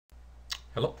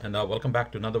Hello and welcome back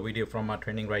to another video from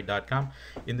TrainingRite.com.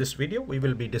 In this video we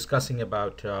will be discussing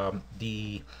about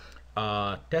the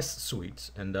test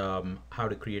suites and how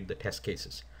to create the test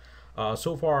cases.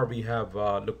 So far we have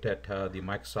looked at the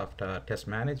Microsoft Test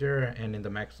Manager, and in the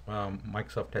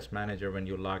Microsoft Test Manager, when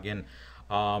you log in,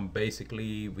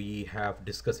 basically we have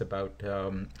discussed about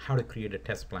how to create a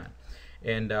test plan.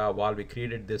 And while we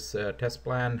created this test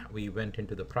plan, we went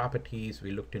into the properties, we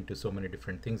looked into so many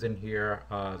different things in here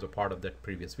as a part of that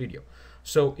previous video.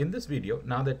 So in this video,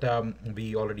 now that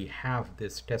we already have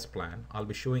this test plan, I'll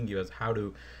be showing you as how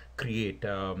to create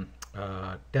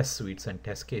test suites and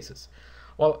test cases.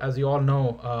 Well, as you all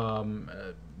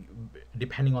know,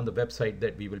 depending on the website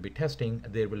that we will be testing,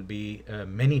 there will be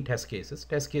many test cases.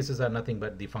 Test cases are nothing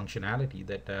but the functionality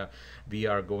that we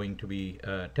are going to be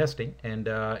testing. And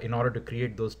in order to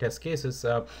create those test cases,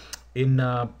 in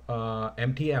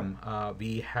MTM,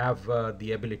 we have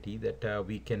the ability that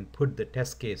we can put the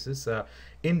test cases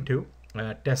into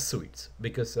test suites,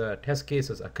 because test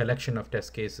cases, a collection of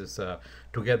test cases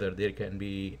together, there can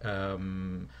be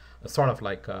sort of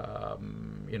like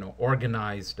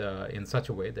organized in such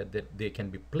a way that they can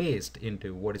be placed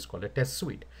into what is called a test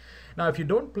suite. Now, if you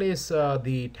don't place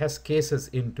the test cases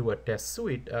into a test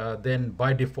suite, then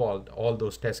by default all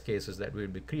those test cases that we'll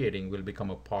be creating will become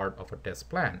a part of a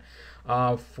test plan.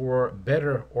 For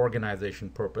better organization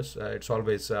purpose, it's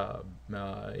always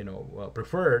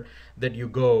preferred that you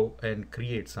go and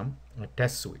create some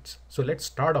test suites. So let's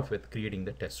start off with creating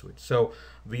the test suite. So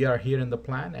we are here in the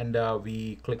plan, and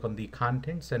we click on the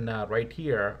contents, and right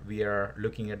here we are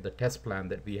looking at the test plan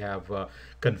that we have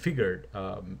configured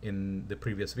in the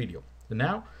previous video. So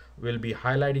now we'll be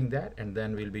highlighting that, and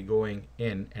then we'll be going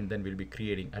in, and then we'll be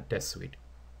creating a test suite.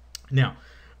 Now,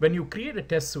 when you create a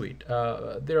test suite,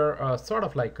 there are sort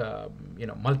of like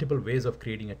multiple ways of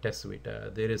creating a test suite.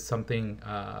 There is something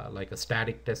like a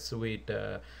static test suite,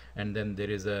 and then there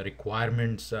is a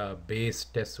requirements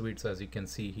based test suites, as you can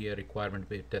see here, requirement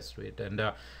based test suite, and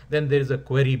then there is a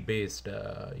query based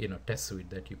test suite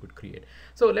that you could create.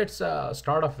 So let's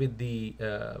start off with the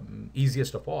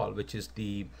easiest of all, which is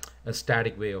the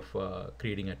static way of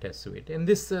creating a test suite. In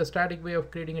this static way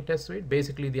of creating a test suite,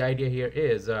 basically the idea here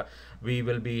is we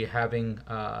will be having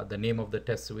the name of the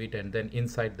test suite, and then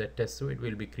inside that test suite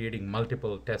we'll be creating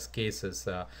multiple test cases,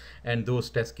 and those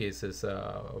test cases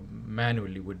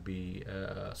manually would be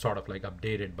sort of like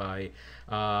updated by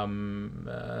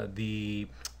the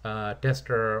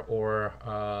tester or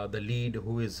the lead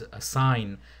who is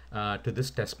assigned to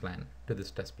this test plan.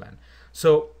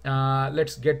 So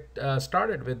let's get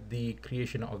started with the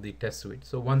creation of the test suite.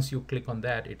 So once you click on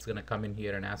that, it's going to come in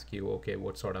here and ask you, okay,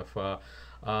 what sort of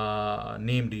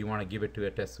name do you want to give it to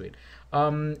a test suite?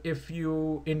 If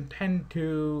you intend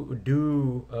to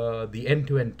do the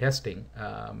end-to-end testing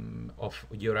of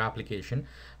your application,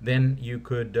 then you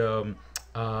could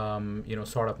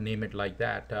sort of name it like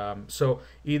that. So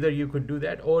either you could do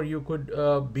that, or you could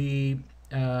be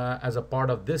as a part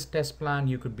of this test plan,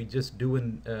 you could be just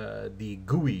doing the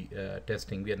GUI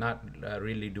testing. We are not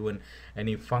really doing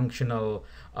any functional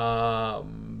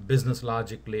business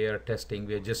logic layer testing.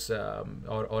 We are just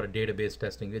or a database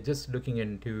testing. We're just looking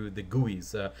into the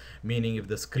GUIs, meaning if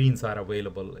the screens are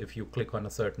available, if you click on a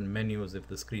certain menus, if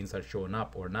the screens are showing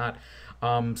up or not.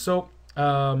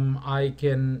 I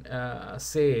can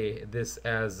say this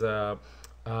as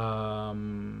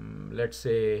let's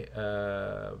say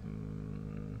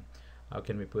how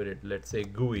can we put it? Let's say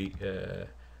GUI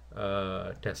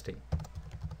testing.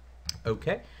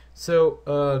 Okay, so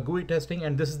GUI testing,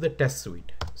 and this is the test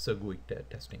suite. So GUI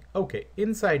testing. Okay,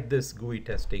 inside this GUI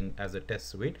testing as a test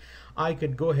suite, I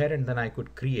could go ahead and then I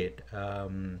could create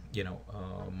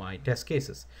my test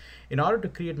cases. In order to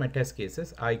create my test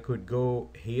cases, I could go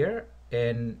here,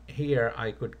 and here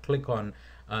I could click on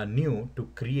new to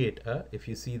create a, if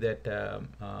you see that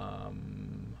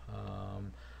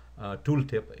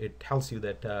tooltip, it tells you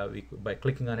that by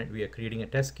clicking on it, we are creating a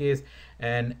test case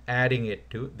and adding it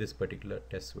to this particular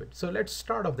test suite. So let's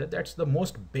start off that. That's the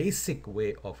most basic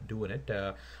way of doing it.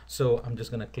 So I'm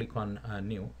just going to click on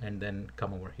new and then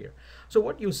come over here. So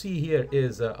what you see here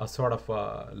is a sort of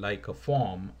like a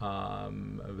form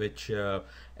which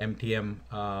MTM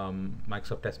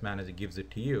Microsoft Test Manager gives it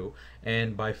to you,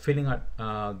 and by filling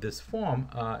out this form,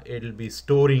 it'll be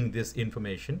storing this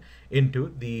information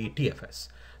into the TFS.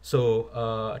 So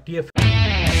TFS